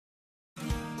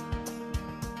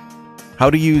How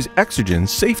to use Exergen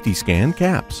Safety Scan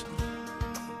caps.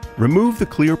 Remove the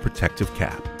clear protective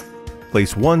cap.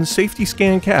 Place one safety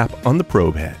scan cap on the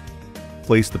probe head.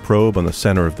 Place the probe on the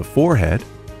center of the forehead.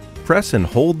 Press and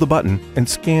hold the button and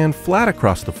scan flat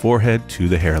across the forehead to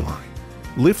the hairline.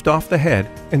 Lift off the head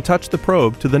and touch the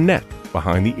probe to the neck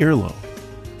behind the earlobe.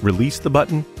 Release the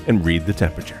button and read the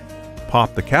temperature.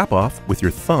 Pop the cap off with your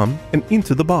thumb and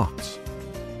into the box.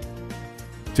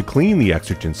 To clean the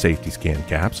Exergen Safety Scan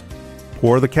caps,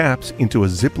 pour the caps into a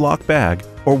Ziploc bag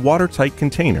or watertight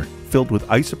container filled with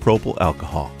isopropyl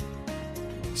alcohol.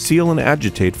 Seal and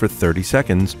agitate for 30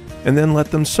 seconds and then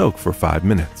let them soak for 5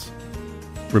 minutes.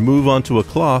 Remove onto a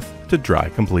cloth to dry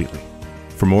completely.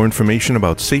 For more information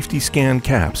about safety scan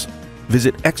caps,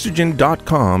 visit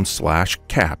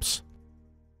exergen.com/caps.